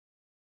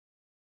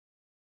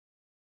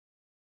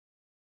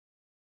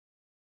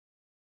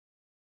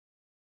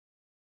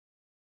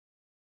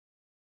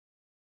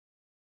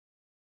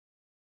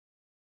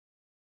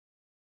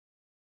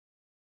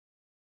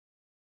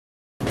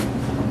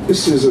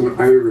This is an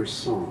Irish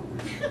song.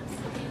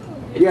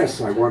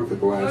 Yes, I want the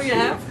glass. Oh,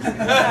 yeah?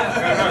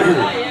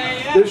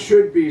 This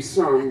should be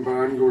sung, but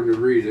I'm going to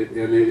read it,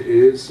 and it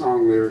is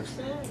song lyrics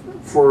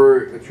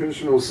for a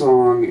traditional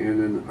song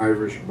in an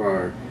Irish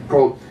bar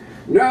called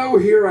No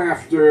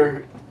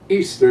Hereafter,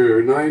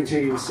 Easter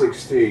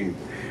 1916.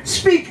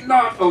 Speak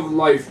not of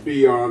life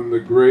beyond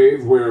the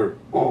grave, where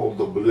all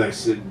the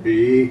blessed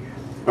be,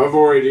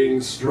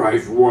 avoiding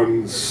strife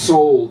one's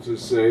soul to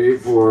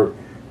save for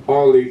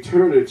all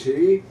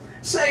eternity.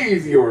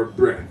 Save your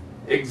breath,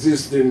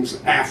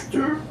 existence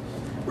after,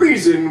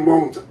 reason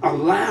won't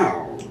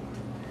allow.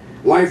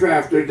 Life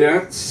after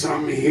death,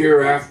 some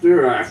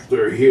hereafter,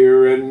 after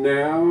here and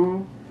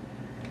now.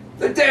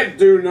 The dead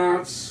do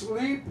not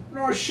sleep,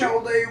 nor shall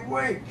they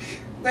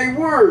wake. They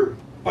were,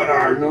 but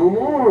are no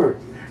more.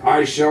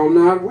 I shall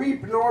not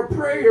weep nor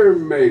prayer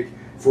make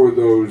for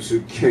those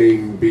who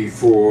came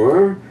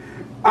before.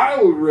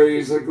 I'll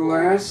raise a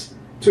glass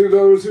to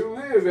those who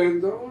live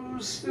and those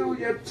still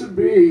yet to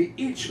be,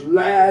 each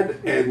lad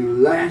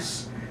and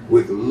lass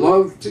with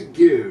love to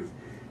give,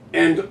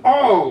 and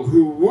all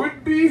who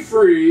would be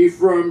free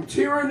from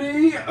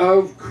tyranny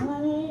of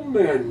cruel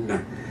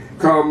men.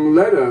 Come,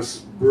 let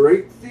us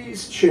break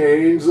these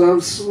chains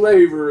of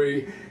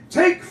slavery,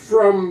 take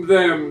from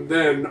them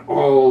then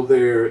all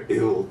their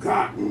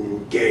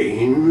ill-gotten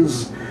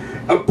gains,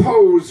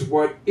 oppose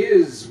what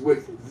is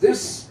with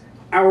this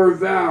our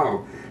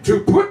vow, to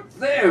put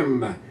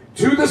them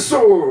to the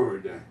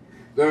sword.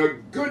 The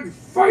good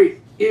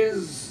fight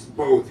is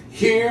both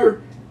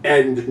here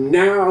and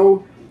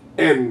now,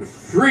 and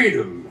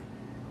freedom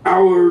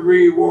our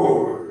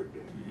reward.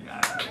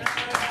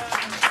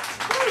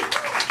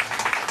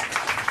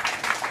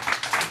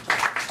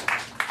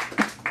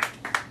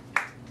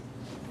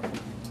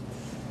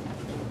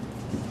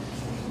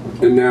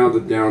 And now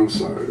the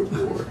downside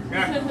of war.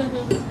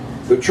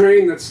 The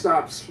train that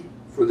stops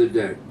for the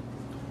dead.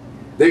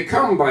 They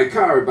come by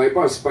car, by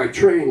bus, by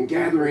train,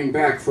 gathering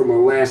back from a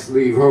last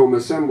leave home,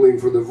 assembling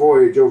for the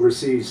voyage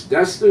overseas,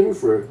 destined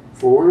for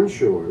foreign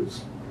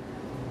shores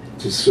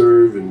to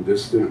serve in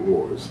distant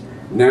wars.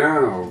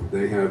 Now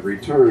they have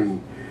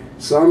returned,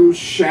 some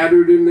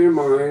shattered in their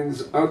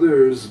minds,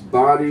 others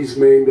bodies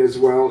maimed as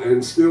well,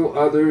 and still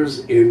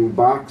others in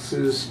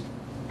boxes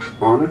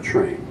on a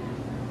train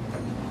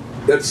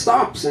that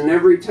stops in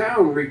every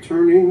town,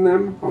 returning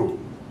them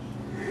home.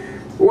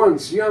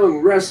 Once young,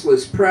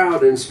 restless,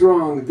 proud, and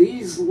strong,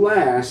 these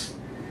last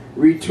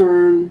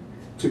return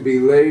to be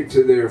laid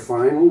to their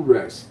final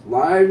rest.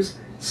 Lives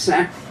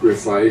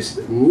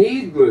sacrificed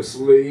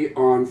needlessly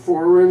on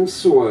foreign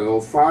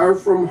soil, far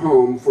from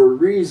home, for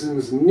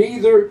reasons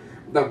neither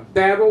the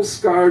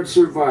battle-scarred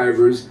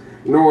survivors,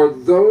 nor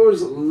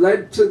those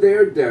led to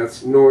their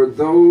deaths, nor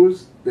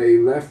those they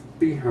left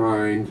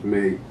behind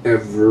may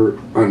ever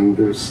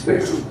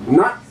understand.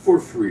 Not for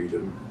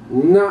freedom,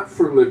 not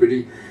for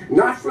liberty,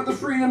 not for the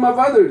freedom of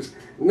others,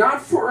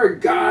 not for a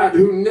God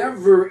who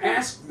never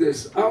asked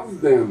this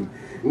of them,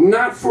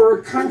 not for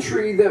a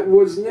country that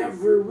was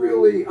never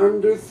really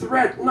under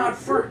threat, not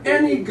for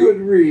any good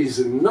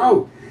reason.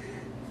 No,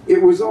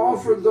 it was all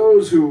for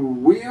those who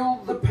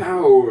wield the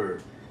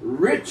power,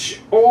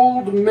 rich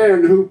old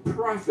men who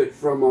profit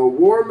from a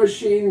war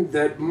machine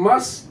that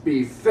must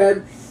be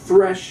fed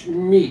fresh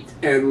meat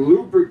and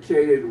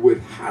lubricated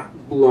with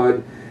hot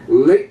blood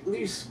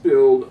lately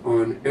spilled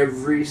on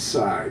every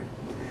side.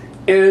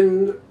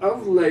 And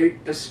of late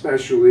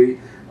especially,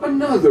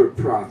 another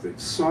prophet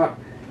sought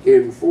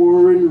in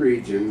foreign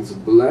regions,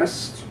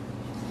 blessed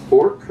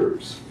or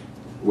cursed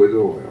with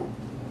oil.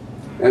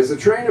 As the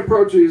train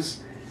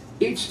approaches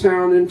each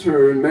town in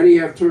turn, many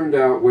have turned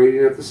out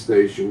waiting at the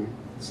station.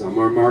 Some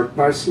are marked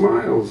by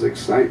smiles,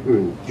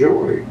 excitement,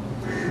 joy.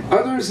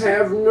 Others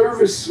have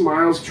nervous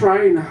smiles,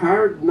 trying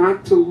hard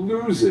not to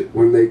lose it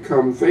when they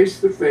come face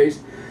to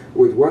face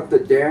with what the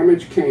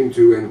damage came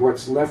to and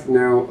what's left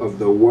now of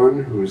the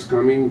one who's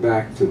coming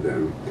back to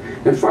them.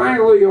 And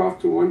finally off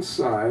to one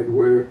side,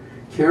 where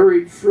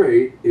carried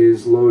freight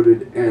is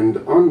loaded and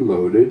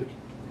unloaded,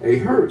 a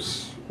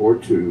hearse or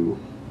two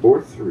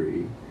or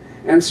three,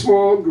 and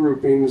small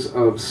groupings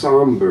of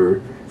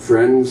somber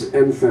friends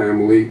and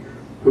family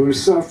who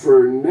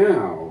suffer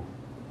now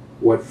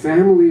what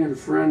family and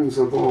friends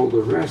of all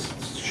the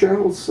rest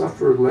shall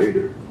suffer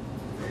later.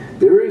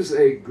 There is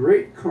a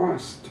great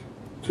cost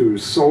to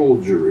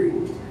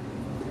soldiering.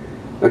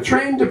 A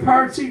train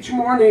departs each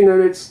morning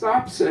and it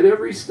stops at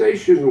every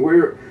station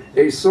where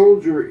a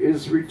soldier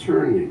is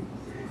returning.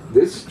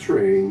 This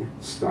train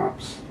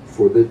stops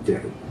for the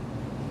dead.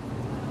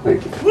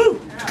 Thank you.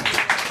 Woo!